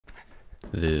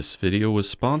This video was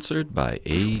sponsored by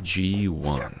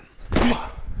AG1.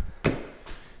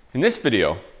 In this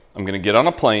video, I'm going to get on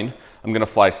a plane, I'm going to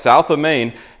fly south of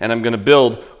Maine, and I'm going to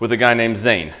build with a guy named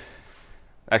Zane.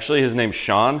 Actually, his name's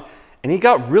Sean, and he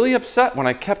got really upset when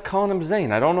I kept calling him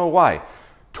Zane. I don't know why.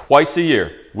 Twice a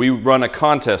year, we run a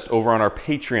contest over on our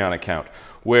Patreon account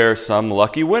where some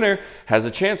lucky winner has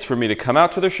a chance for me to come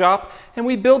out to their shop and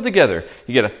we build together.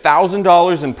 You get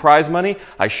 $1,000 in prize money.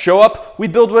 I show up, we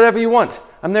build whatever you want.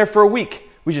 I'm there for a week.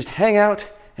 We just hang out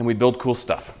and we build cool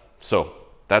stuff. So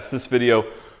that's this video.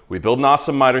 We build an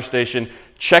awesome miter station.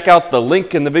 Check out the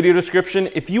link in the video description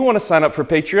if you want to sign up for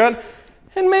Patreon,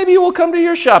 and maybe we'll come to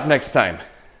your shop next time.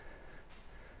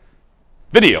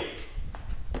 Video.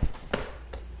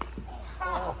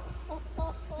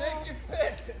 Take your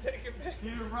pick. Take your pick.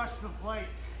 You rush the plate.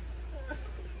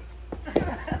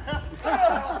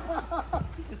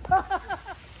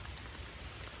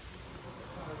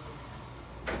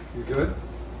 You good?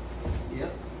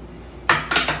 Yep.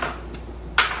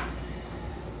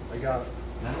 I got it.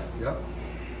 Yep.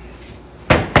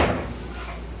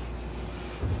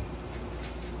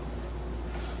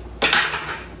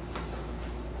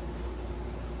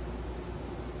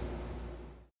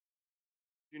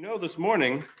 You know, this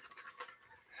morning,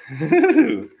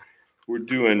 we're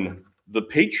doing the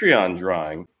Patreon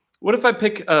drawing. What if I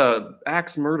pick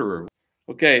Axe Murderer?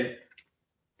 Okay,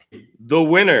 the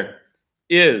winner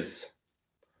is,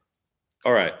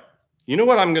 all right, you know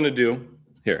what I'm going to do?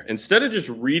 Here, instead of just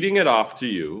reading it off to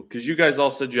you, because you guys all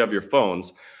said you have your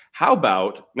phones, how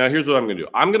about, now here's what I'm going to do.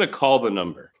 I'm going to call the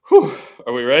number. Whew,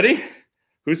 are we ready?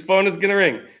 Whose phone is going to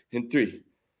ring? In 3,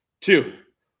 2,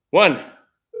 1.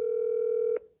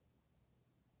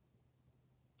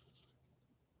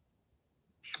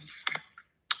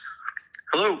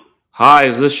 Hello, Hi,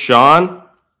 is this Sean?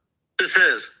 this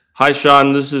is. Hi,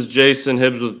 Sean. This is Jason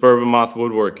Hibbs with Bourbon, Moth,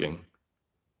 Woodworking.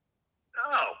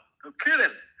 Oh, no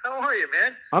kidding. How are you,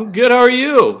 man? I'm good. How are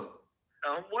you?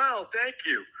 I'm well, thank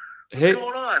you. What's Hey,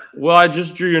 going on? well, I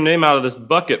just drew your name out of this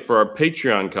bucket for our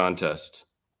Patreon contest.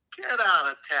 Get out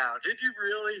of town. Did you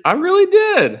really? I really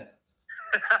did.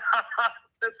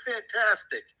 That's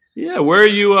fantastic. Yeah. Where are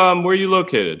you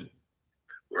located?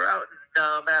 We're out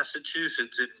in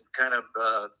Massachusetts, in kind of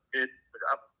up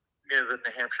near the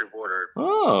New Hampshire border,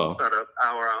 Oh. about an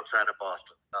hour outside of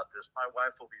Boston. About this, my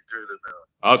wife will be through the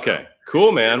mill. Okay.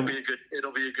 Cool, man.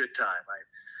 It'll be a good time.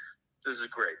 This is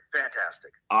great.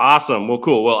 Fantastic. Awesome. Well,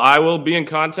 cool. Well, I will be in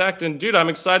contact, and dude, I'm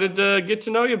excited to get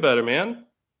to know you better, man.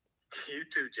 You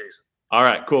too, Jason. All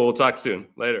right. Cool. We'll talk soon.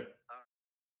 Later.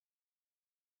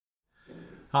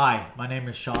 Hi, my name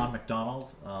is Sean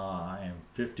McDonald. I am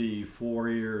 54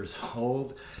 years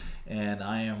old, and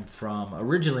I am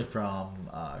originally from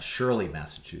Shirley,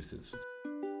 Massachusetts.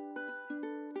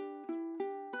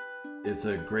 It's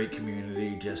a great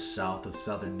community just south of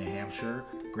southern New Hampshire.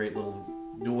 Great little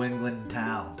New England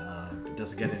town. It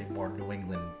doesn't get any more New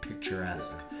England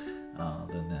picturesque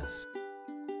than this.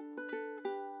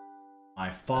 My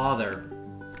father,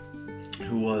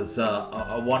 who was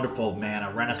a wonderful man,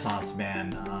 a Renaissance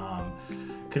man,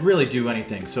 could really do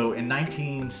anything. So in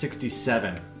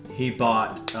 1967, he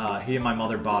and my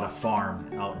mother bought a farm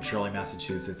out in Shirley,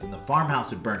 Massachusetts, and the farmhouse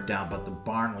had burnt down, but the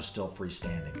barn was still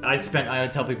freestanding. I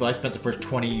tell people I spent the first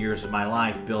 20 years of my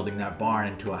life building that barn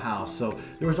into a house. So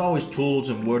there was always tools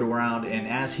and wood around, and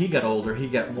as he got older, he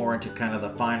got more into kind of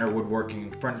the finer woodworking,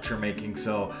 furniture making.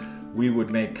 So we would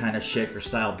make kind of shaker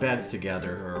style beds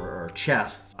together or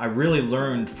chests. I really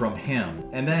learned from him.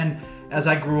 And then as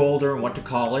I grew older and went to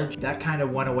college, that kind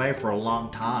of went away for a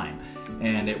long time.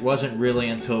 And it wasn't really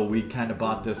until we kind of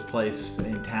bought this place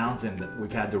in Townsend that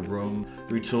we've had the room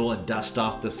retool and dust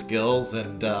off the skills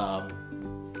and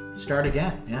start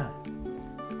again, yeah.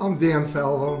 I'm Dan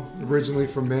Falvo, originally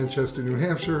from Manchester, New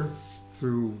Hampshire,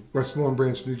 through West Long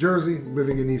Branch, New Jersey,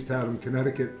 living in East Haddam,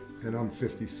 Connecticut, and I'm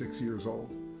 56 years old.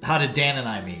 How did Dan and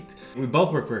I meet? We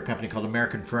both worked for a company called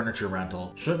American Furniture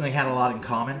Rental. Certainly had a lot in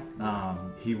common.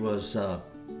 He was a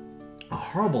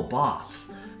horrible boss,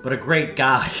 but a great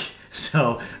guy.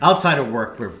 So outside of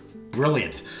work, we're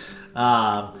brilliant.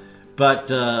 Yeah,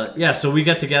 so we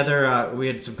got together. We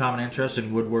had some common interests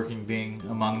in woodworking being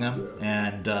among them.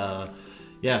 And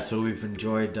yeah, so we've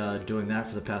enjoyed doing that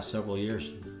for the past several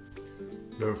years.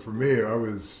 So for me, I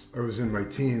was in my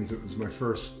teens. It was my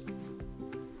first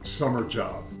summer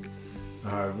job.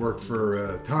 I worked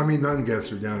for Tommy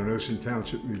Nungesser down in Ocean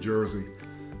Township, New Jersey.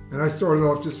 And I started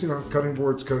off just, cutting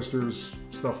boards, coasters,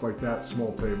 stuff like that,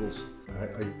 small tables.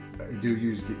 I do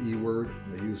use the E word.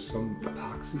 I use some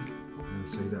epoxy. I'm going to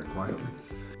say that quietly.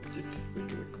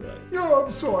 No,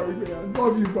 I'm sorry, man.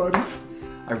 Love you, buddy.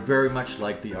 I very much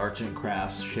like the arts and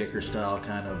crafts, shaker style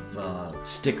kind of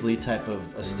stickly type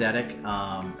of aesthetic,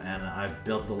 and I've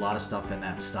built a lot of stuff in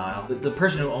that style. The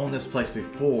person who owned this place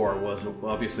before was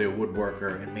obviously a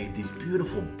woodworker and made these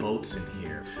beautiful boats in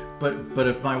here. But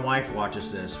if my wife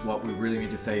watches this, what we really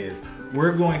need to say is,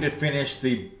 we're going to finish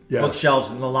the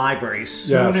bookshelves in the library as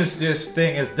soon as this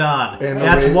thing is done. And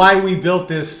that's why we built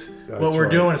this. What we're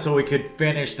doing so we could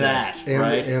finish that,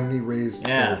 right? And the raised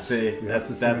beds. See, we have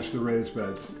to finish the raised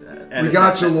beds. We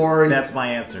got you, Lori. That's my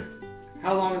answer.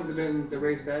 How long have the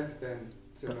raised beds been?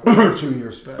 2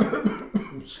 years.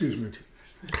 Excuse me.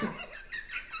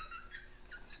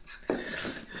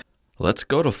 Let's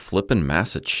go to flippin'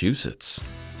 Massachusetts.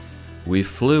 We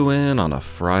flew in on a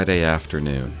Friday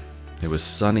afternoon. It was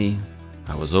sunny,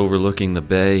 I was overlooking the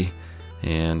bay,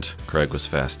 and Craig was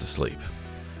fast asleep.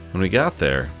 When we got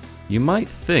there, you might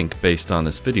think based on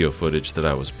this video footage that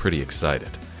I was pretty excited,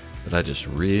 but I just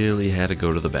really had to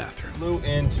go to the bathroom. Flew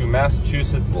into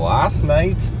Massachusetts last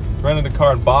night, rented a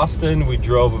car in Boston. We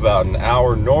drove about an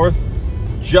hour north.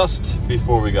 Just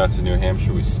before we got to New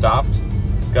Hampshire, we stopped,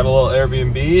 got a little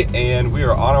Airbnb, and we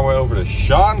are on our way over to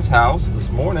Sean's house this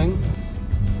morning.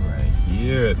 Right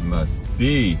here it must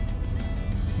be.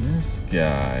 This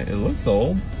guy, it looks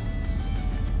old.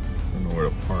 I don't know where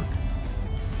to park.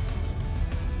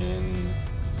 In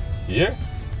here?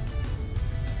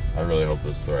 I really hope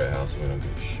this is the right house and we don't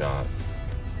get shot.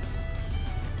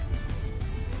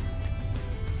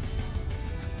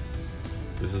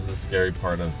 This is the scary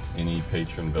part of any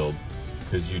patron build,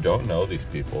 because you don't know these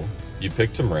people. You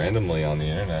picked them randomly on the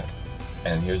internet,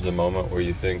 and here's the moment where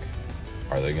you think,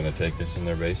 are they gonna take us in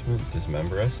their basement,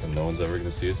 dismember us, and no one's ever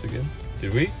gonna see us again?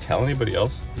 Did we tell anybody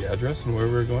else the address and where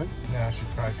we were going? No, I should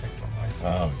probably text my wife.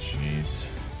 Oh, jeez.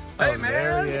 Hey, man!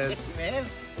 There he is. Hey, man.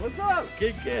 What's up?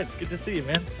 Good. Good to see you,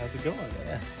 man. How's it going?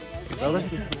 Yeah. Hey,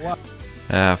 brother.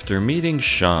 After meeting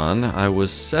Sean, I was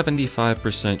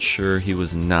 75% sure he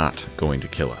was not going to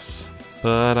kill us,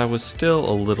 but I was still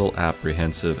a little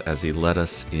apprehensive as he led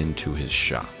us into his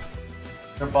shop.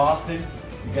 For Boston,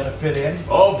 you gotta fit in.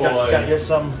 Oh boy! Gotta get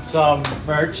some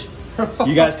merch.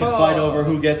 You guys can fight over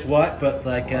who gets what, but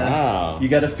like you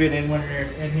gotta fit in when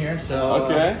you're in here. So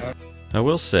okay. I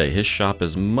will say his shop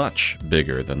is much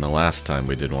bigger than the last time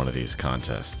we did one of these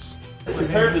contests.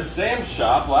 Compared to Sam's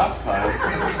shop last time,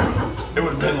 it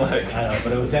would have been like I know,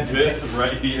 but it was entertaining. This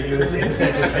right here. It was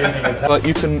entertaining as hell. But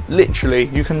you can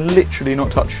literally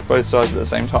not touch both sides at the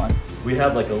same time. We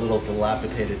had like a little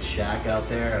dilapidated shack out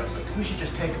there. I was like, we should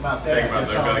just take them out there. Take them out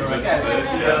there, like,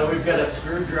 yeah, we've got a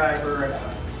screwdriver and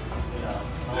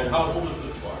how old is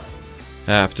this bar?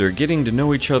 After getting to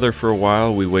know each other for a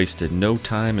while, we wasted no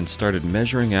time and started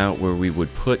measuring out where we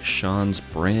would put Sean's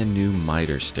brand new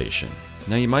miter station.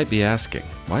 Now you might be asking,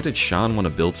 why did Sean want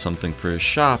to build something for his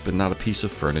shop and not a piece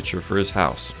of furniture for his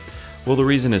house? Well, the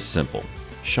reason is simple.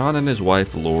 Sean and his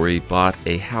wife Lori bought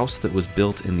a house that was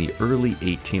built in the early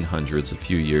 1800s a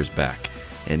few years back,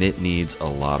 and it needs a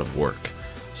lot of work.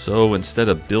 So instead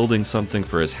of building something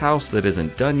for his house that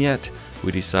isn't done yet,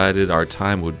 we decided our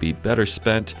time would be better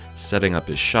spent setting up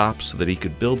his shop so that he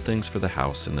could build things for the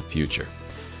house in the future.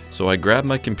 So I grabbed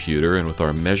my computer, and with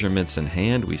our measurements in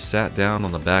hand, we sat down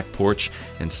on the back porch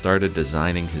and started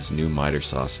designing his new miter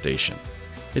saw station.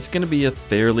 It's going to be a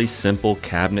fairly simple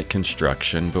cabinet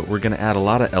construction, but we're going to add a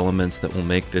lot of elements that will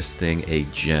make this thing a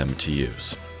gem to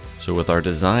use. So with our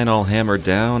design all hammered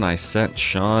down, I sent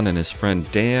Sean and his friend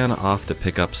Dan off to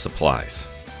pick up supplies.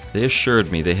 They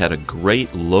assured me they had a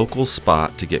great local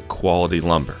spot to get quality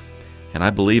lumber, and I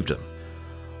believed them.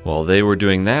 While they were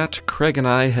doing that, Craig and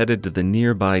I headed to the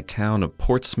nearby town of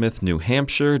Portsmouth, New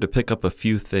Hampshire to pick up a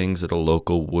few things at a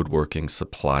local woodworking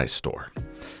supply store.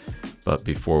 But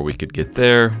before we could get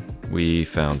there, we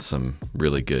found some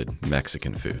really good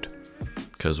Mexican food.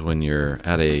 Because when you're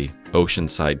at a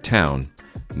oceanside town,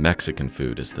 Mexican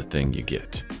food is the thing you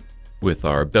get. With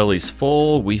our bellies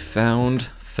full, we found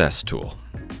Festool.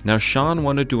 Now Sean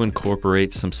wanted to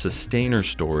incorporate some sustainer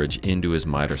storage into his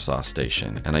miter saw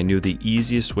station, and I knew the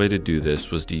easiest way to do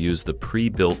this was to use the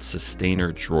pre-built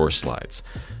sustainer drawer slides,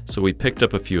 so we picked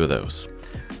up a few of those.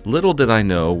 Little did I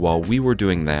know, while we were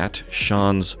doing that,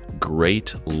 Sean's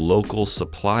great local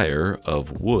supplier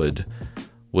of wood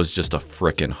was just a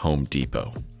frickin' Home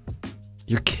Depot.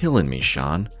 You're killing me,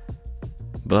 Sean.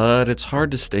 But it's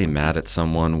hard to stay mad at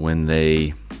someone when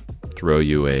they throw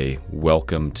you a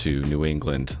welcome to New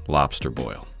England lobster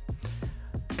boil,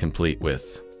 complete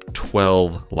with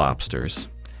 12 lobsters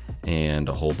and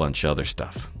a whole bunch of other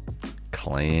stuff.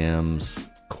 Clams,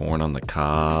 corn on the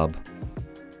cob,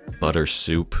 butter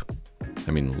soup.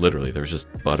 I mean, literally, there's just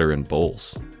butter in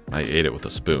bowls. I ate it with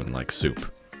a spoon, like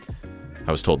soup.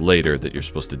 I was told later that you're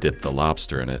supposed to dip the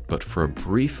lobster in it, but for a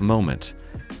brief moment,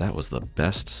 that was the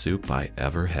best soup I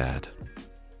ever had.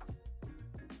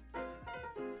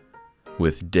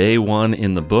 With day 1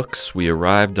 in the books, we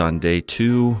arrived on day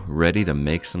 2, ready to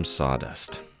make some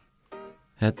sawdust.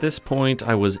 At this point,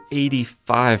 I was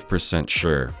 85%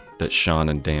 sure that Sean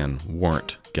and Dan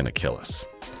weren't gonna kill us.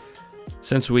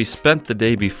 Since we spent the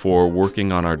day before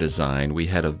working on our design, we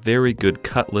had a very good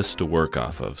cut list to work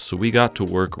off of, so we got to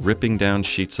work ripping down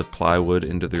sheets of plywood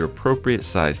into their appropriate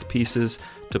sized pieces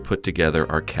to put together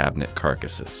our cabinet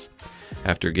carcasses.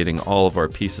 After getting all of our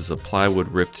pieces of plywood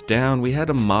ripped down, we had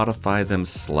to modify them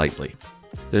slightly.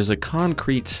 There's a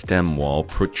concrete stem wall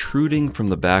protruding from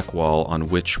the back wall on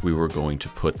which we were going to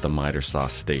put the miter saw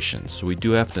station, so we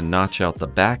do have to notch out the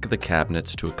back of the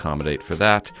cabinets to accommodate for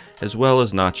that, as well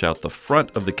as notch out the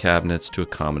front of the cabinets to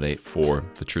accommodate for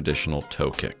the traditional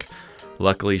toe kick.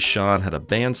 Luckily, Sean had a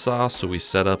bandsaw, so we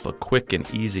set up a quick and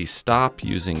easy stop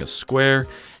using a square,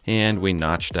 and we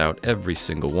notched out every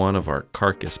single one of our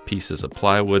carcass pieces of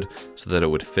plywood so that it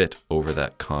would fit over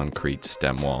that concrete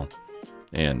stem wall.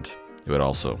 And it would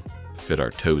also fit our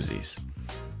toesies,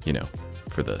 you know,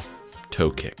 for the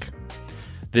toe kick.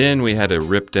 Then we had to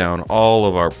rip down all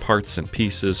of our parts and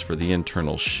pieces for the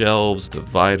internal shelves,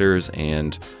 dividers,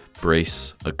 and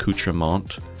brace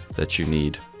accoutrement that you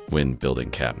need when building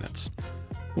cabinets.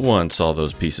 Once all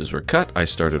those pieces were cut, I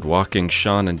started walking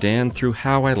Sean and Dan through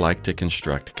how I like to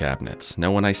construct cabinets.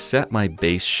 Now, when I set my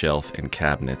base shelf and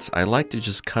cabinets, I like to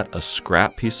just cut a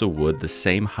scrap piece of wood the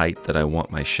same height that I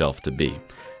want my shelf to be.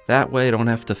 That way I don't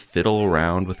have to fiddle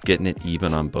around with getting it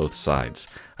even on both sides.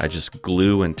 I just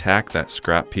glue and tack that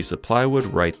scrap piece of plywood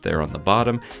right there on the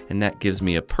bottom, and that gives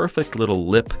me a perfect little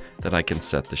lip that I can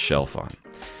set the shelf on.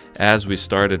 As we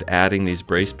started adding these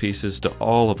brace pieces to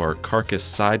all of our carcass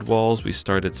side walls, we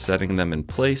started setting them in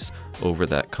place over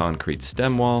that concrete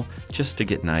stem wall just to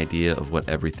get an idea of what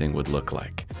everything would look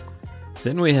like.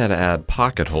 Then we had to add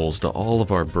pocket holes to all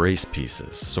of our brace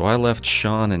pieces, so I left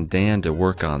Sean and Dan to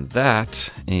work on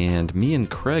that, and me and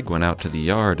Craig went out to the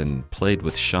yard and played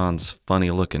with Sean's funny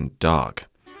looking dog.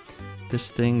 This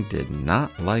thing did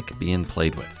not like being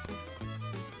played with.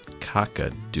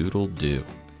 Cock-a-doodle-doo.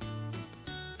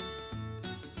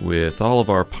 With all of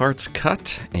our parts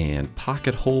cut and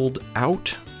pocket holed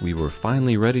out, we were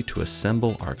finally ready to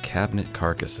assemble our cabinet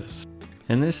carcasses.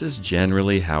 And this is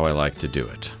generally how I like to do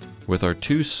it. With our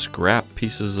 2 scrap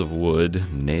pieces of wood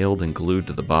nailed and glued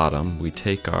to the bottom, we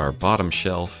take our bottom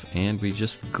shelf and we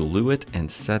just glue it and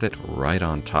set it right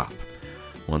on top.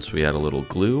 Once we add a little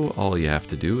glue, all you have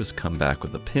to do is come back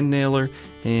with a pin nailer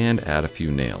and add a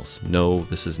few nails. No,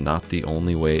 this is not the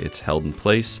only way it's held in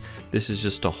place. This is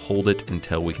just to hold it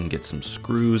until we can get some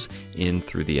screws in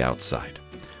through the outside,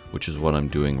 which is what I'm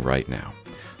doing right now.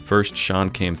 First, Sean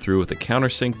came through with a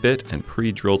countersink bit and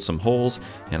pre-drilled some holes,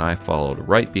 and I followed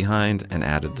right behind and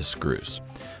added the screws.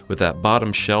 With that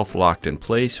bottom shelf locked in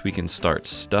place, we can start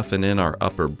stuffing in our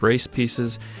upper brace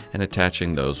pieces and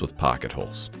attaching those with pocket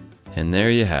holes. And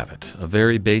there you have it, a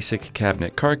very basic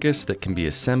cabinet carcass that can be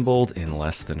assembled in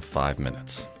less than 5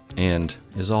 minutes, and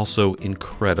is also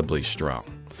incredibly strong.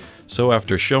 So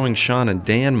after showing Sean and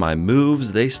Dan my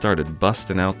moves, they started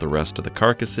busting out the rest of the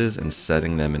carcasses and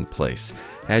setting them in place.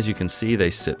 As you can see, they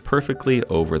sit perfectly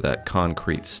over that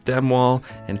concrete stem wall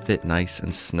and fit nice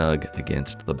and snug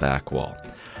against the back wall.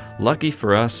 Lucky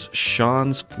for us,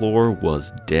 Sean's floor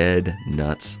was dead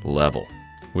nuts level,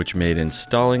 which made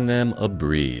installing them a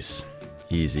breeze.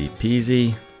 Easy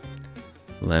peasy,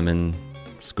 lemon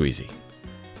squeezy.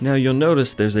 Now you'll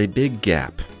notice there's a big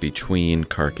gap between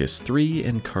carcass 3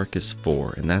 and carcass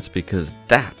 4, and that's because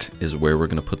that is where we're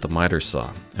going to put the miter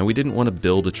saw. And we didn't want to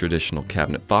build a traditional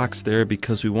cabinet box there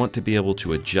because we want to be able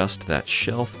to adjust that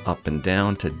shelf up and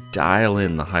down to dial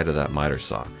in the height of that miter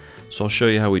saw. So I'll show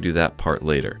you how we do that part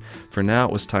later. For now,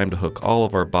 it was time to hook all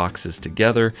of our boxes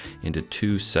together into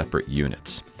 2 separate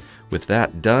units. With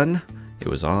that done, it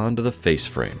was on to the face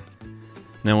frame.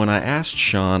 Now when I asked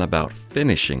Sean about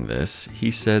finishing this, he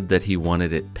said that he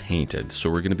wanted it painted, so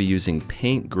we're going to be using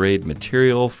paint grade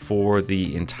material for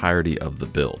the entirety of the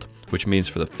build, which means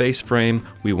for the face frame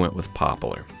we went with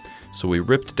poplar. So we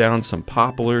ripped down some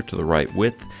poplar to the right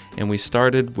width, and we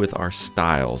started with our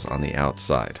stiles on the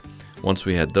outside. Once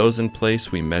we had those in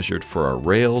place, we measured for our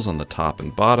rails on the top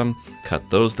and bottom, cut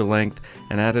those to length,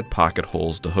 and added pocket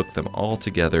holes to hook them all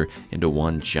together into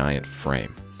one giant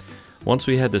frame. Once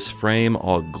we had this frame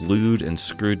all glued and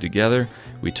screwed together,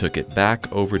 we took it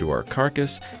back over to our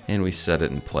carcass and we set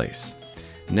it in place.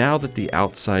 Now that the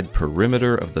outside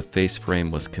perimeter of the face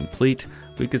frame was complete,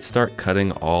 we could start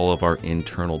cutting all of our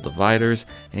internal dividers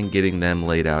and getting them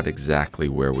laid out exactly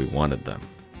where we wanted them.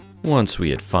 Once we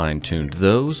had fine-tuned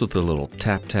those with a little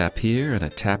tap-tap here and a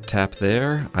tap-tap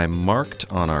there, I marked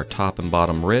on our top and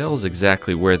bottom rails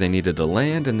exactly where they needed to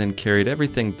land and then carried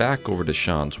everything back over to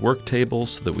Sean's work table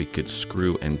so that we could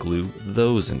screw and glue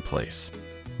those in place.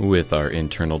 With our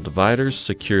internal dividers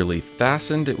securely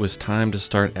fastened, it was time to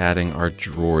start adding our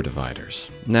drawer dividers.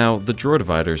 Now, the drawer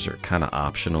dividers are kind of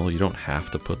optional. You don't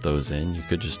have to put those in. You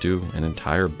could just do an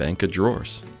entire bank of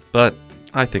drawers. But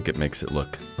I think it makes it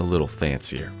look a little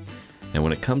fancier. And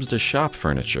when it comes to shop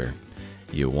furniture,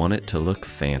 you want it to look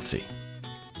fancy.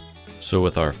 So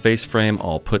with our face frame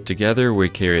all put together, we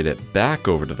carried it back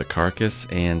over to the carcass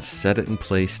and set it in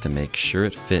place to make sure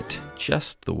it fit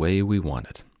just the way we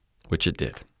wanted. Which it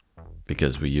did,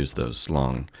 because we used those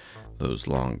long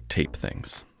tape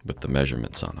things with the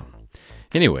measurements on them.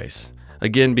 Anyways,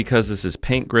 again, because this is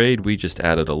paint grade, we just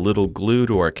added a little glue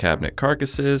to our cabinet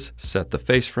carcasses, set the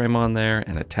face frame on there,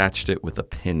 and attached it with a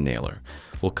pin nailer.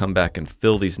 We'll come back and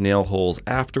fill these nail holes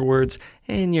afterwards,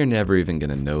 and you're never even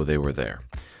going to know they were there.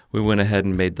 We went ahead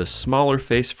and made the smaller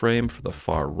face frame for the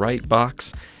far right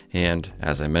box, and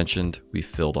as I mentioned, we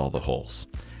filled all the holes.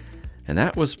 And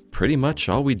that was pretty much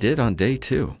all we did on day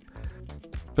 2.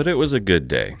 But it was a good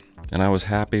day, and I was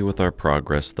happy with our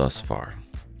progress thus far.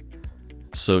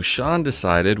 So Sean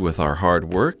decided with our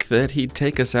hard work that he'd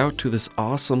take us out to this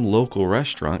awesome local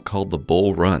restaurant called the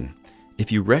Bull Run.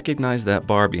 If you recognize that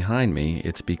bar behind me,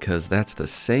 it's because that's the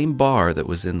same bar that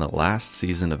was in the last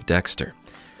season of Dexter.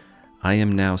 I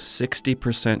am now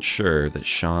 60% sure that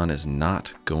Sean is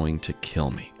not going to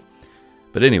kill me.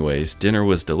 But anyways, dinner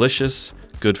was delicious,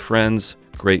 good friends,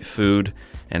 great food,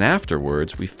 and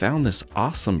afterwards we found this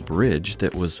awesome bridge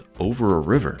that was over a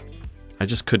river. I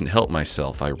just couldn't help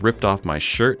myself. I ripped off my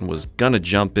shirt and was gonna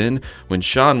jump in when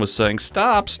Sean was saying,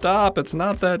 "Stop, stop, it's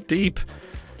not that deep."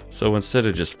 So instead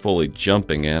of just fully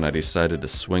jumping in, I decided to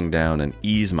swing down and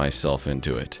ease myself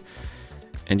into it.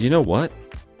 And you know what?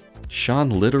 Sean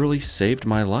literally saved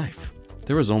my life.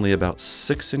 There was only about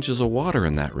 6 inches of water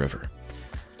in that river.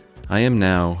 I am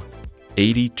now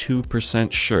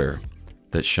 82% sure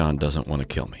that Sean doesn't want to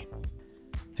kill me.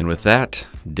 And with that,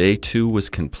 day 2 was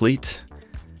complete,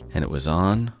 and it was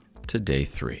on to day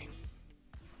 3.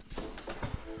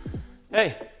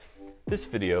 Hey, this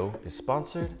video is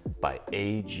sponsored by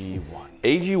AG1.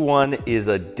 AG1 is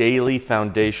a daily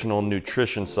foundational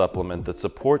nutrition supplement that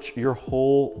supports your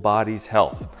whole body's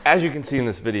health. As you can see in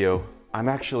this video, I'm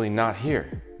actually not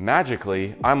here.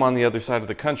 Magically, I'm on the other side of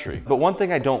the country. But one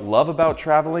thing I don't love about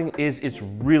traveling is it's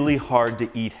really hard to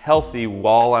eat healthy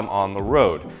while I'm on the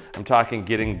road. I'm talking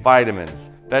getting vitamins,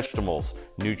 vegetables,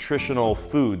 nutritional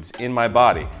foods in my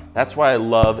body. That's why I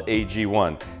love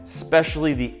AG1,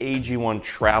 especially the AG1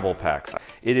 travel packs.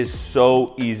 It is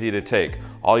so easy to take.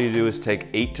 All you do is take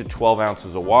 8 to 12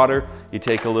 ounces of water, you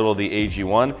take a little of the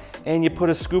AG1, and you put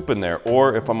a scoop in there.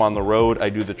 Or if I'm on the road, I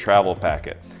do the travel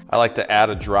packet. I like to add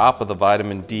a drop of the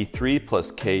vitamin D3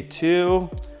 plus K2,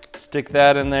 stick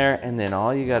that in there, and then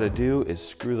all you gotta do is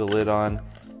screw the lid on,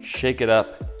 shake it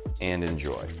up, and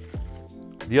enjoy.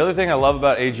 The other thing I love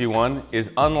about AG1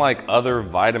 is unlike other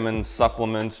vitamins,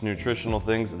 supplements, nutritional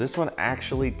things, this one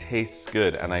actually tastes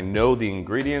good, and I know the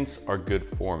ingredients are good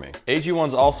for me.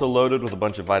 AG1's also loaded with a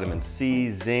bunch of vitamin C,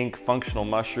 zinc, functional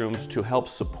mushrooms to help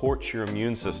support your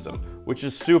immune system, which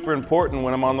is super important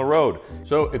when I'm on the road.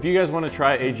 So if you guys want to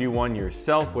try AG1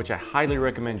 yourself, which I highly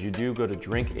recommend you do, go to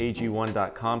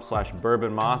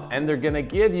drinkag1.com/bourbonmoth, and they're gonna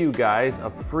give you guys a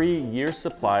free year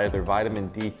supply of their vitamin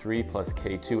D3 plus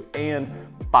K2 and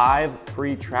 5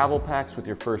 free travel packs with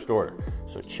your first order.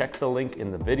 So check the link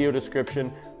in the video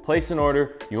description, place an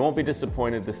order, you won't be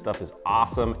disappointed. This stuff is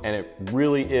awesome, and it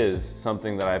really is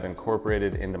something that I've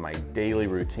incorporated into my daily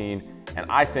routine, and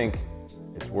I think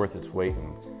it's worth its weight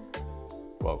in,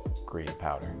 well, green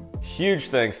powder. Huge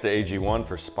thanks to AG1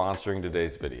 for sponsoring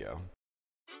today's video.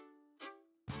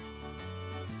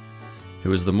 It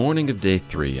was the morning of day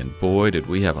 3, and boy did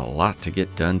we have a lot to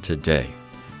get done today.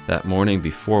 That morning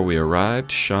before we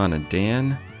arrived, Sean and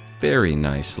Dan very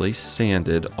nicely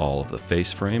sanded all of the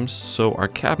face frames, so our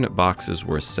cabinet boxes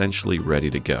were essentially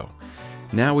ready to go.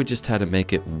 Now we just had to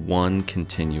make it one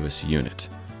continuous unit,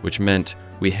 which meant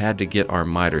we had to get our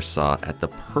miter saw at the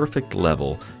perfect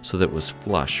level so that it was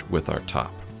flush with our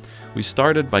top. We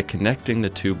started by connecting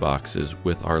the 2 boxes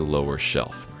with our lower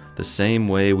shelf, the same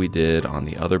way we did on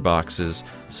the other boxes,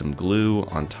 some glue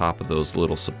on top of those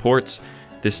little supports.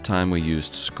 This time we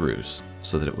used screws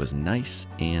so that it was nice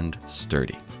and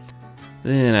sturdy.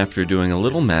 Then after doing a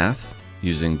little math,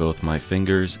 Using both my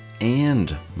fingers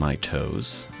and my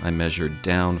toes, I measured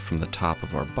down from the top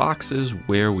of our boxes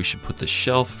where we should put the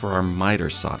shelf for our miter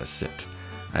saw to sit.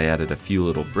 I added a few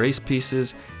little brace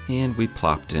pieces and we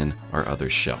plopped in our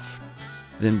other shelf.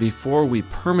 Then before we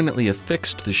permanently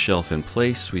affixed the shelf in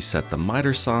place, we set the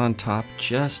miter saw on top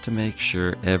just to make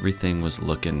sure everything was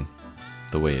looking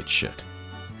the way it should.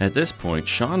 At this point,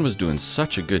 Sean was doing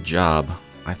such a good job,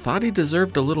 I thought he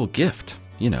deserved a little gift.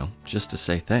 You know, just to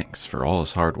say thanks for all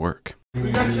his hard work. We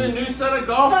got you a new set of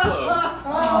golf clubs.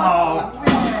 Oh,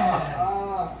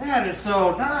 man. That is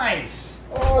so nice.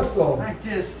 Awesome.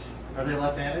 Are they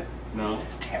left-handed? No.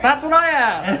 That's what I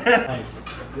asked.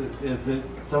 Nice. Is it,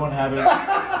 someone have it? Look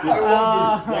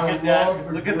at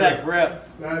that. Look at that grip.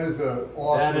 That is an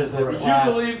awesome That is a grip. Would you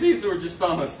believe these were just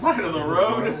on the side of the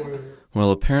road?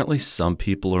 Well, apparently some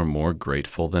people are more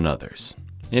grateful than others.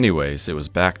 Anyways, it was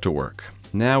back to work.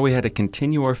 Now we had to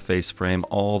continue our face frame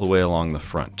all the way along the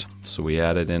front. So we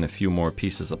added in a few more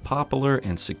pieces of poplar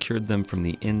and secured them from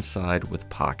the inside with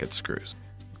pocket screws.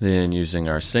 Then using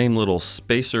our same little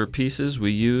spacer pieces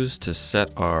we used to set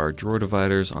our drawer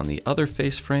dividers on the other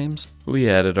face frames, we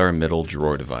added our middle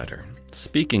drawer divider.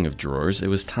 Speaking of drawers, it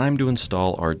was time to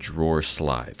install our drawer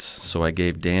slides. So I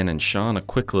gave Dan and Sean a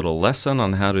quick little lesson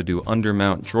on how to do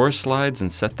undermount drawer slides and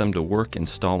set them to work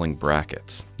installing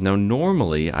brackets. Now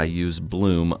normally I use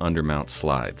Bloom undermount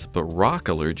slides, but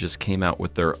Rockler just came out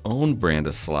with their own brand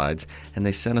of slides and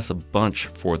they sent us a bunch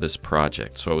for this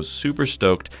project. So I was super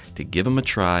stoked to give them a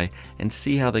try and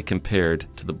see how they compared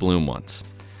to the Bloom ones.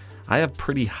 I have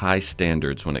pretty high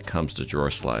standards when it comes to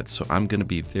drawer slides, so I'm going to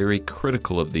be very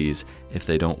critical of these if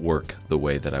they don't work the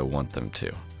way that I want them to.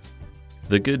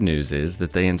 The good news is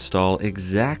that they install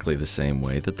exactly the same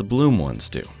way that the Bloom ones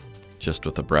do, just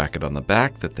with a bracket on the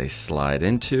back that they slide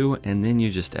into, and then you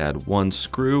just add one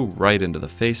screw right into the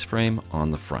face frame on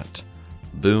the front.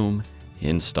 Boom,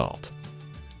 installed.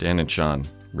 Dan and Sean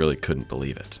really couldn't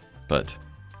believe it, but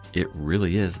it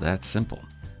really is that simple.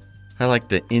 I like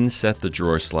to inset the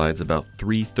drawer slides about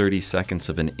 3/32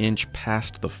 of an inch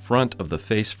past the front of the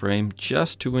face frame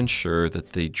just to ensure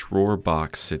that the drawer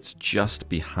box sits just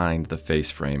behind the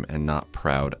face frame and not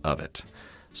proud of it.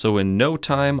 So in no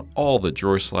time, all the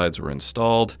drawer slides were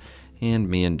installed and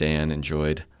me and Dan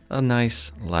enjoyed a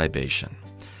nice libation.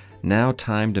 Now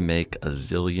time to make a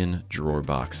zillion drawer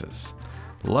boxes.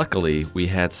 Luckily, we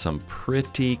had some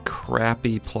pretty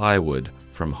crappy plywood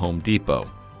from Home Depot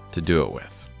to do it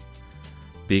with.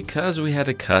 Because we had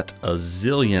to cut a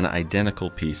zillion identical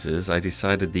pieces, I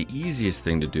decided the easiest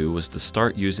thing to do was to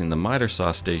start using the miter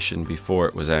saw station before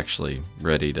it was actually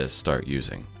ready to start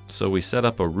using. So we set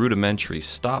up a rudimentary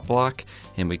stop block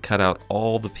and we cut out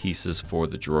all the pieces for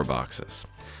the drawer boxes.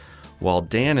 While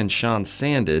Dan and Sean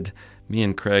sanded, me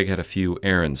and Craig had a few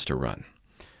errands to run.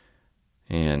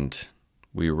 And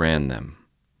we ran them.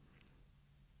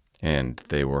 And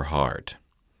they were hard.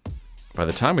 By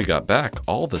the time we got back,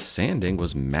 all the sanding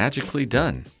was magically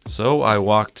done. So I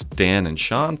walked Dan and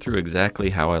Sean through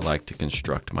exactly how I like to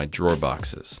construct my drawer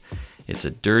boxes. It's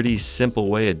a dirty, simple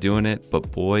way of doing it,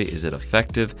 but boy is it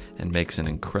effective and makes an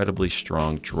incredibly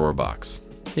strong drawer box.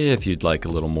 If you'd like a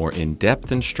little more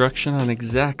in-depth instruction on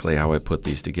exactly how I put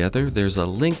these together, there's a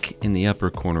link in the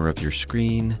upper corner of your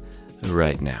screen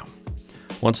right now.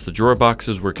 Once the drawer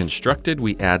boxes were constructed,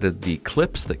 we added the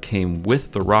clips that came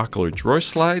with the Rockler drawer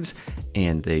slides,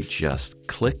 and they just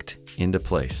clicked into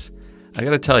place. I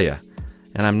gotta tell you,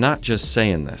 and I'm not just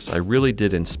saying this, I really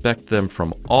did inspect them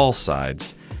from all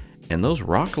sides, and those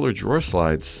Rockler drawer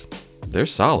slides, they're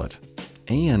solid.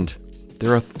 And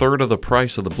they're 1/3 of the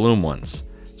price of the Bloom ones,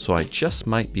 so I just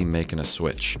might be making a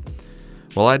switch.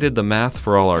 While I did the math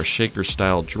for all our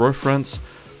shaker-style drawer fronts,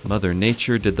 Mother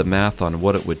Nature did the math on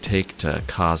what it would take to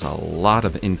cause a lot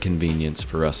of inconvenience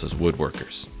for us as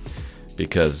woodworkers.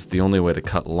 Because the only way to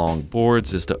cut long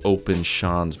boards is to open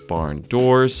Sean's barn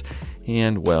doors,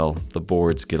 and well, the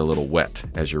boards get a little wet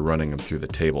as you're running them through the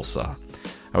table saw.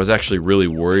 I was actually really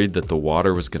worried that the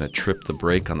water was going to trip the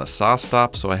brake on the saw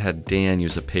stop, so I had Dan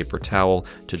use a paper towel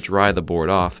to dry the board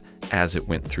off as it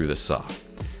went through the saw.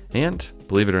 And,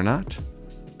 believe it or not,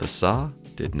 the saw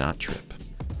did not trip.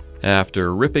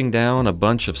 After ripping down a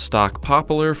bunch of stock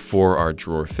poplar for our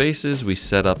drawer faces, we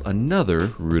set up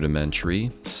another rudimentary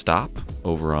stop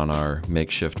over on our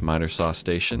makeshift miter saw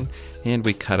station, and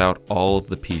we cut out all of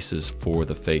the pieces for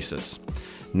the faces.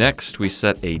 Next, we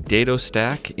set a dado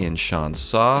stack in Sean's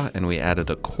saw, and we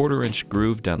added a 1/4 inch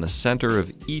groove down the center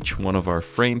of each one of our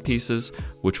frame pieces,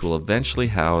 which will eventually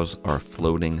house our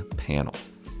floating panel.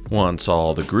 Once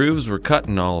all the grooves were cut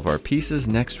in all of our pieces,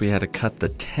 next we had to cut the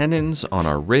tenons on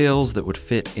our rails that would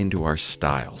fit into our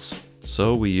stiles.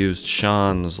 So we used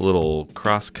Sean's little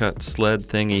crosscut sled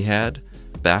thing he had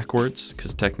backwards,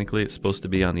 because technically it's supposed to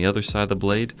be on the other side of the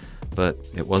blade, but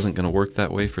it wasn't going to work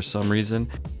that way for some reason.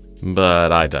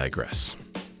 But I digress.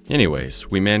 Anyways,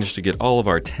 we managed to get all of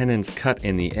our tenons cut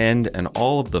in the end, and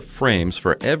all of the frames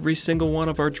for every single one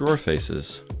of our drawer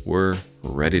faces were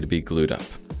ready to be glued up,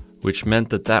 which meant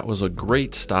that that was a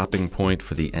great stopping point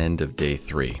for the end of day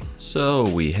 3. So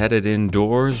we headed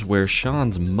indoors where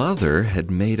Sean's mother had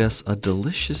made us a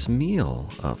delicious meal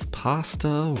of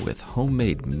pasta with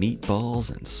homemade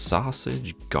meatballs and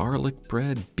sausage, garlic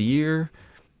bread, beer.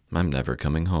 I'm never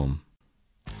coming home.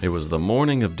 It was the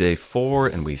morning of day 4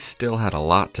 and we still had a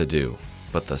lot to do.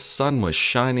 But the sun was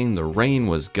shining, the rain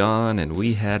was gone, and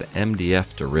we had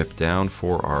MDF to rip down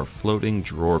for our floating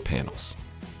drawer panels.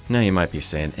 Now you might be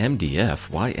saying, MDF?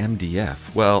 Why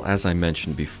MDF? Well, as I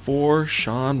mentioned before,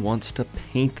 Sean wants to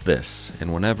paint this,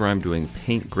 and whenever I'm doing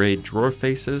paint grade drawer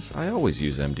faces, I always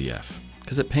use MDF,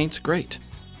 because it paints great,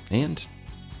 and,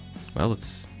 well,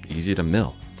 it's easy to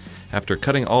mill. After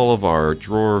cutting all of our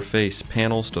drawer face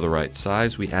panels to the right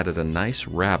size, we added a nice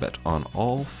rabbet on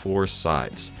all 4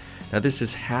 sides. Now this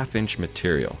is 1/2-inch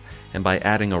material, and by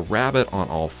adding a rabbet on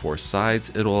all 4 sides,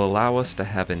 it'll allow us to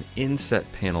have an inset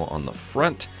panel on the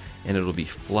front, and it'll be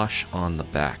flush on the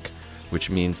back, which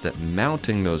means that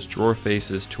mounting those drawer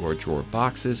faces to our drawer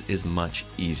boxes is much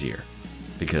easier,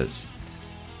 because,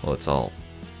 well, it's all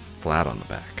flat on the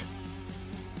back.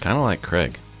 Kind of like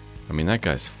Craig. I mean, that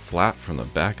guy's flat from the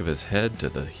back of his head to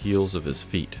the heels of his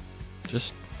feet.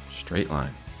 Just straight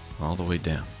line, all the way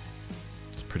down.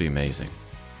 It's pretty amazing.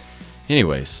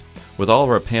 Anyways, with all of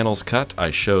our panels cut,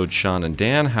 I showed Sean and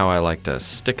Dan how I like to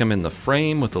stick them in the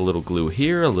frame with a little glue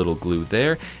here, a little glue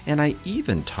there, and I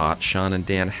even taught Sean and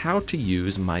Dan how to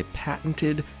use my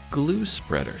patented glue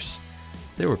spreaders.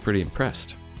 They were pretty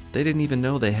impressed. They didn't even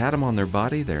know they had them on their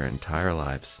body their entire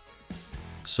lives.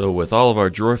 So with all of our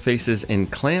drawer faces in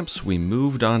clamps, we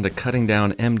moved on to cutting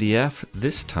down MDF,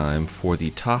 this time for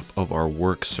the top of our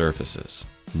work surfaces.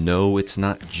 No, it's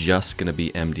not just going to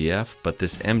be MDF, but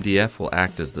this MDF will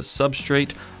act as the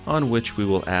substrate on which we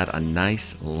will add a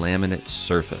nice laminate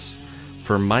surface.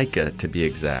 Formica to be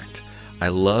exact. I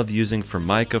love using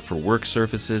Formica for work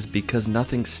surfaces because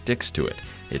nothing sticks to it.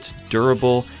 It's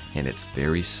durable and it's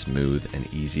very smooth and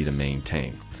easy to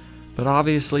maintain. But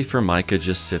obviously Formica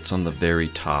just sits on the very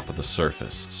top of the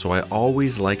surface, so I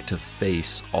always like to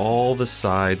face all the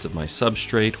sides of my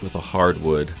substrate with a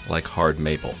hardwood like hard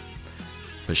maple.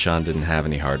 But Sean didn't have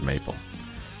any hard maple,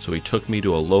 so he took me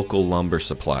to a local lumber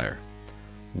supplier.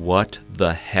 What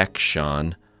the heck,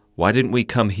 Sean? Why didn't we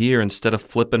come here instead of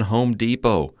flipping Home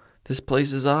Depot? This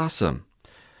place is awesome.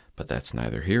 But that's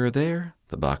neither here or there.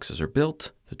 The boxes are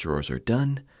built, the drawers are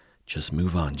done. Just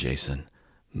move on, Jason.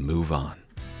 Move on.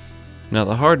 Now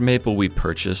the hard maple we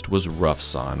purchased was rough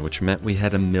sawn, which meant we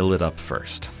had to mill it up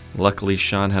first. Luckily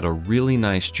Sean had a really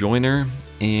nice joiner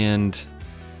and,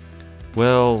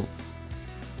 well,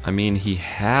 I mean, he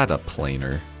had a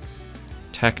planer,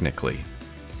 technically,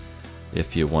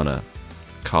 if you want to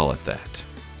call it that.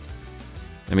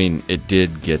 I mean, it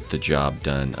did get the job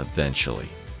done eventually.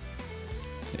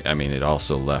 I mean, it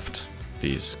also left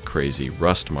these crazy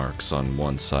rust marks on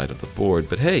one side of the board,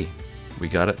 but hey, we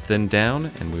got it thinned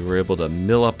down and we were able to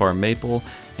mill up our maple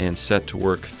and set to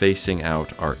work facing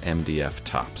out our MDF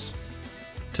tops.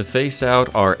 To face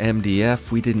out our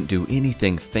MDF, we didn't do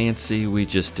anything fancy. We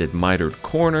just did mitered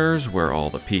corners where all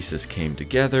the pieces came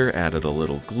together, added a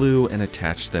little glue, and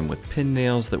attached them with pin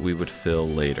nails that we would fill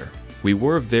later. We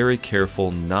were very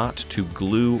careful not to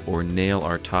glue or nail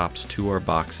our tops to our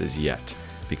boxes yet,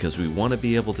 because we want to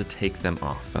be able to take them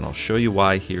off, and I'll show you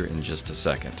why here in just a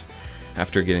second.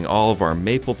 After getting all of our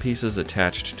maple pieces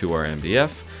attached to our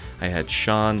MDF, I had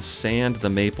Sean sand the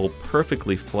maple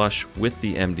perfectly flush with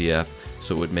the MDF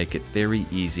so it would make it very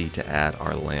easy to add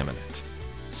our laminate.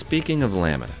 Speaking of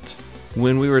laminate,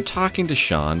 when we were talking to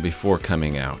Sean before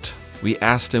coming out, we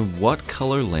asked him what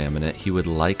color laminate he would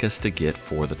like us to get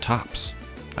for the tops.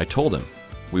 I told him,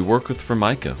 we work with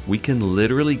Formica. We can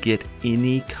literally get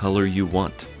any color you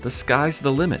want. The sky's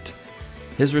the limit.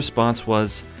 His response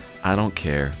was, I don't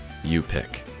care. You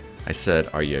pick. I said,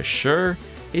 are you sure?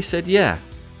 He said, yeah,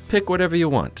 pick whatever you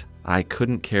want. I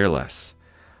couldn't care less.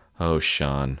 Oh,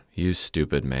 Sean, you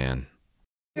stupid man.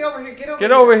 Get over here,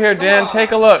 Get over here, Dan.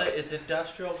 Take a look. It's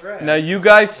industrial grade. Now, you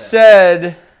guys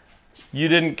said you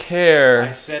didn't care.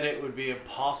 I said it would be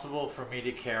impossible for me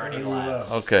to care any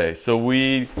less. Okay, so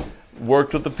we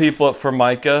worked with the people at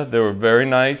Formica. They were very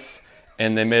nice,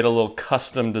 and they made a little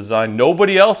custom design.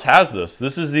 Nobody else has this.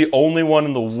 This is the only one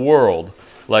in the world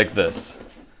like this.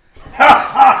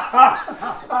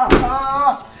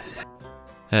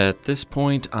 At this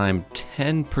point, I'm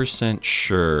 10%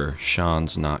 sure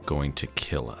Sean's not going to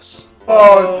kill us.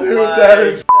 Oh, dude, that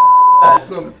is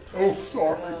awesome. Oh,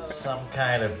 sorry. Some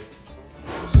kind of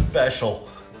special.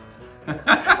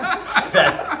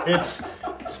 It's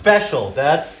special.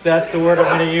 That's the word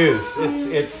I'm going to use.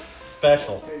 It's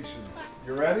special.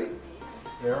 You ready?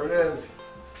 There it is.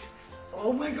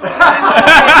 Oh my god!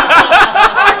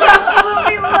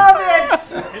 Absolutely love it!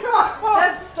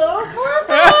 That's so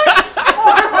perfect!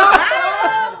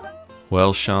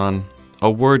 Well, Sean, a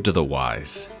word to the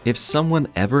wise. If someone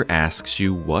ever asks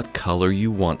you what color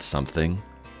you want something,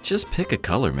 just pick a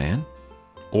color, man.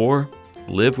 Or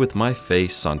live with my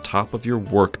face on top of your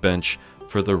workbench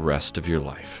for the rest of your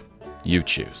life. You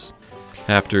choose.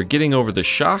 After getting over the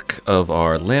shock of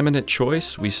our laminate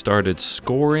choice, we started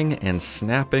scoring and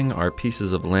snapping our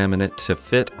pieces of laminate to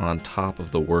fit on top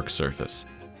of the work surface.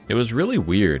 It was really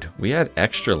weird. We had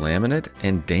extra laminate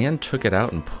and Dan took it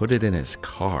out and put it in his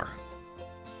car.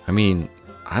 I mean,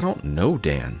 I don't know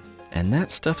Dan, and that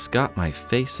stuff's got my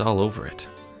face all over it.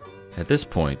 At this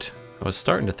point, I was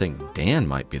starting to think Dan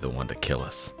might be the one to kill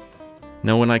us.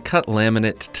 Now, when I cut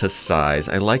laminate to size,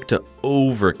 I like to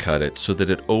overcut it so that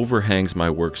it overhangs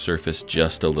my work surface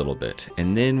just a little bit,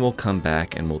 and then we'll come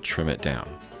back and we'll trim it down.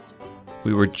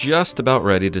 We were just about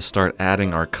ready to start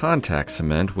adding our contact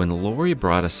cement when Lori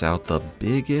brought us out the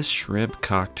biggest shrimp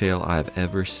cocktail I've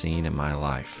ever seen in my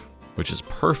life, which is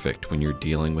perfect when you're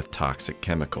dealing with toxic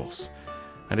chemicals.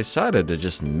 I decided to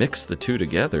just mix the two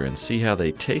together and see how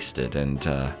they tasted, and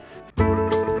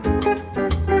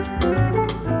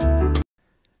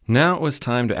now it was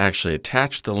time to actually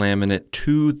attach the laminate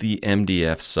to the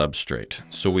MDF substrate.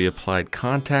 So we applied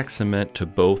contact cement to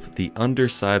both the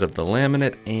underside of the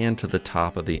laminate and to the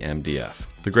top of the MDF.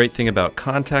 The great thing about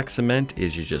contact cement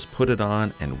is you just put it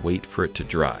on and wait for it to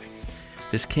dry.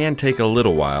 This can take a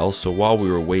little while, so while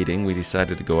we were waiting, we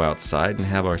decided to go outside and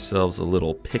have ourselves a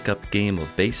little pickup game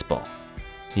of baseball.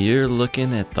 You're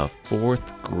looking at the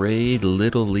 4th grade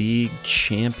Little League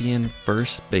champion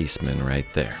first baseman right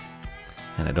there.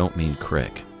 And I don't mean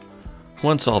Craig.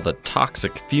 Once all the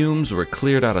toxic fumes were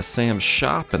cleared out of Sam's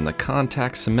shop and the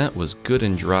contact cement was good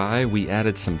and dry, we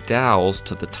added some dowels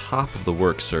to the top of the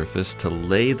work surface to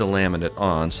lay the laminate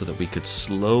on so that we could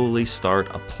slowly start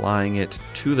applying it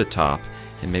to the top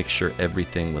and make sure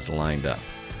everything was lined up.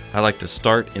 I like to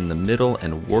start in the middle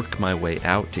and work my way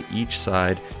out to each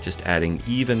side, just adding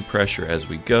even pressure as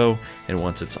we go, and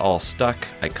once it's all stuck,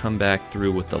 I come back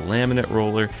through with the laminate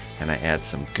roller and I add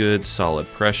some good solid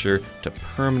pressure to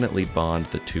permanently bond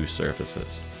the two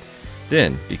surfaces.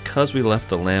 Then, because we left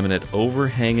the laminate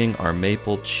overhanging our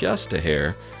maple just a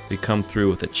hair, we come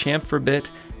through with a chamfer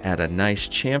bit, add a nice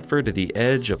chamfer to the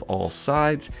edge of all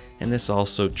sides, and this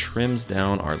also trims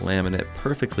down our laminate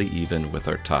perfectly even with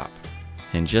our top.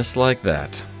 And just like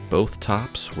that, both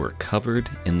tops were covered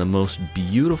in the most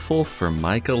beautiful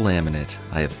Formica laminate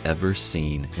I have ever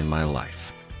seen in my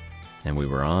life. And we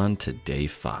were on to day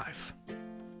 5.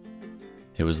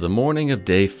 It was the morning of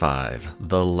day 5,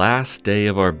 the last day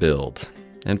of our build.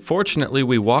 And fortunately,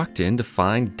 we walked in to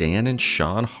find Dan and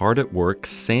Sean hard at work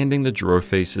sanding the drawer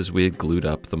faces we had glued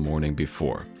up the morning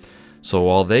before. So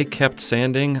while they kept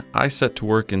sanding, I set to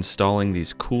work installing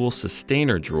these cool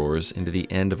sustainer drawers into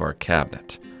the end of our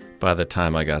cabinet. By the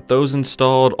time I got those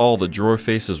installed, all the drawer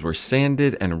faces were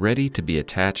sanded and ready to be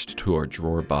attached to our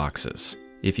drawer boxes.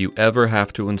 If you ever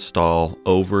have to install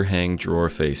overhang drawer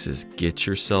faces, get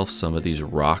yourself some of these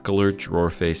Rockler drawer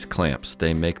face clamps.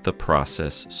 They make the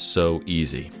process so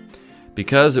easy.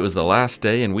 Because it was the last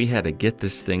day and we had to get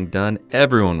this thing done,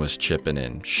 everyone was chipping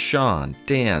in. Sean,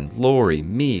 Dan, Lori,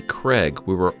 me, Craig,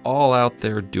 we were all out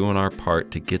there doing our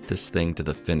part to get this thing to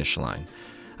the finish line.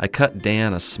 I cut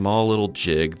Dan a small little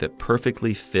jig that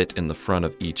perfectly fit in the front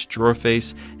of each drawer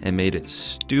face and made it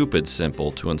stupid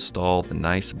simple to install the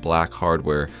nice black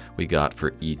hardware we got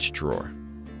for each drawer.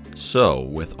 So,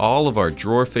 with all of our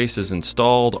drawer faces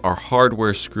installed, our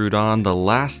hardware screwed on, the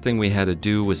last thing we had to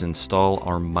do was install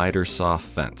our miter saw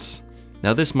fence.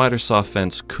 Now, this miter saw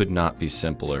fence could not be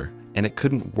simpler, and it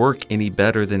couldn't work any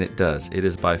better than it does. It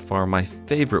is by far my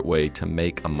favorite way to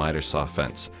make a miter saw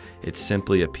fence. It's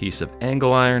simply a piece of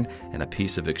angle iron and a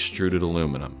piece of extruded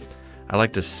aluminum. I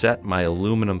like to set my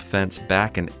aluminum fence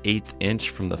back an 1/8 inch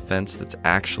from the fence that's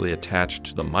actually attached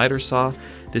to the miter saw.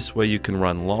 This way you can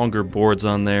run longer boards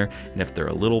on there, and if they're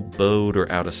a little bowed or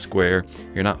out of square,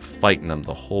 you're not fighting them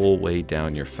the whole way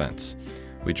down your fence.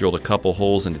 We drilled a couple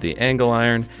holes into the angle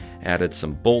iron, added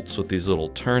some bolts with these little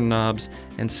turn knobs,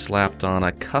 and slapped on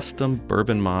a custom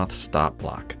Bourbon Moth stop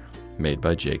block made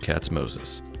by J. Katz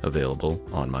Moses, available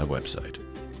on my website.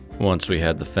 Once we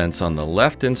had the fence on the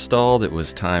left installed, it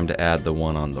was time to add the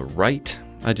one on the right.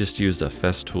 I just used a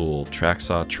Festool track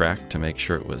saw track to make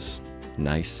sure it was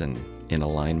nice and in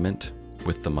alignment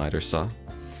with the miter saw.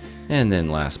 And then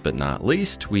last but not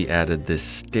least, we added this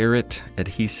Stare-It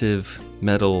adhesive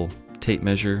metal tape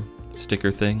measure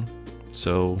sticker thing.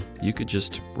 So you could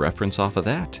just reference off of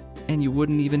that and you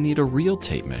wouldn't even need a real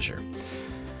tape measure.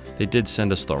 They did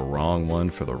send us the wrong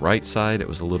one for the right side. It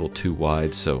was a little too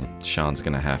wide, so Sean's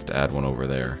gonna have to add one over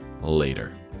there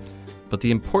later. But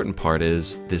the important part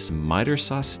is this miter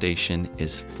saw station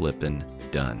is flippin'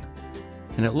 done.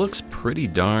 And it looks pretty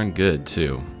darn good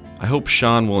too. I hope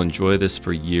Sean will enjoy this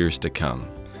for years to come.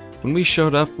 When we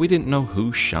showed up, we didn't know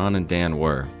who Sean and Dan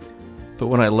were. But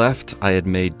when I left, I had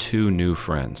made 2 new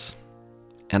friends.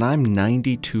 And I'm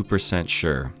 92%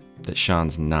 sure that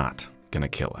Sean's not gonna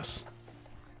kill us.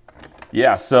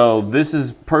 Yeah, so this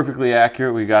is perfectly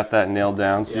accurate. We got that nailed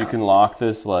down. So you can lock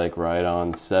this like right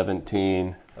on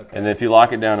 17. Okay. And then if you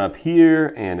lock it down up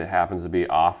here and it happens to be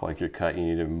off like your cut, you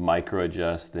need to micro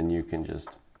adjust, then you can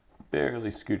just barely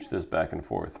scooch this back and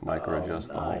forth, micro adjust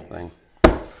the whole thing.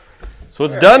 So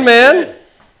it's done, man.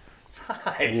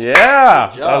 Nice. Yeah,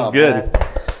 Good job, that was good. Man.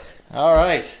 All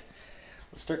right,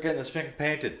 let's start getting this thing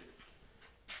painted.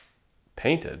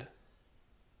 Painted?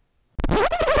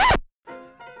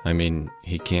 I mean,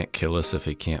 he can't kill us if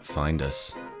he can't find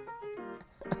us.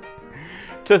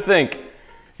 To think,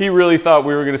 he really thought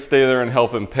we were gonna stay there and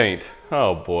help him paint.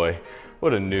 Oh boy,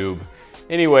 what a noob.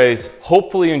 Anyways,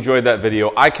 hopefully you enjoyed that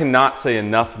video. I cannot say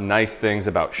enough nice things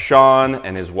about Sean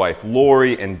and his wife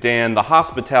Lori and Dan. The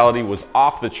hospitality was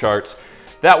off the charts.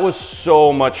 That was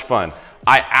so much fun.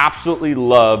 I absolutely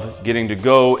love getting to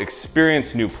go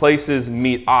experience new places,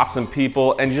 meet awesome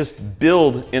people, and just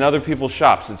build in other people's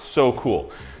shops. It's so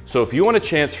cool. So if you want a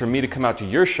chance for me to come out to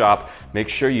your shop, make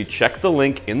sure you check the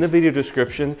link in the video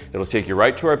description. It'll take you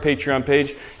right to our Patreon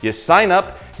page. You sign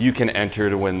up, you can enter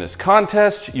to win this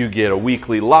contest. You get a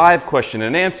weekly live question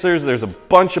and answers. There's a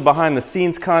bunch of behind the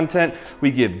scenes content. We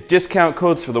give discount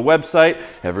codes for the website.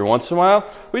 Every once in a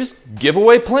while, we just give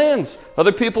away plans.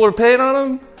 Other people are paying on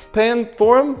them, paying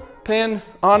for them, paying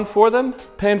on for them,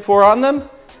 paying for on them.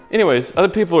 Anyways, other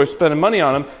people are spending money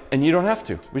on them and you don't have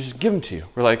to. We just give them to you.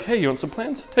 We're like, hey, you want some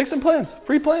plans? Take some plans,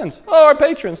 free plans. Oh, our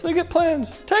patrons, they get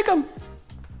plans. Take them.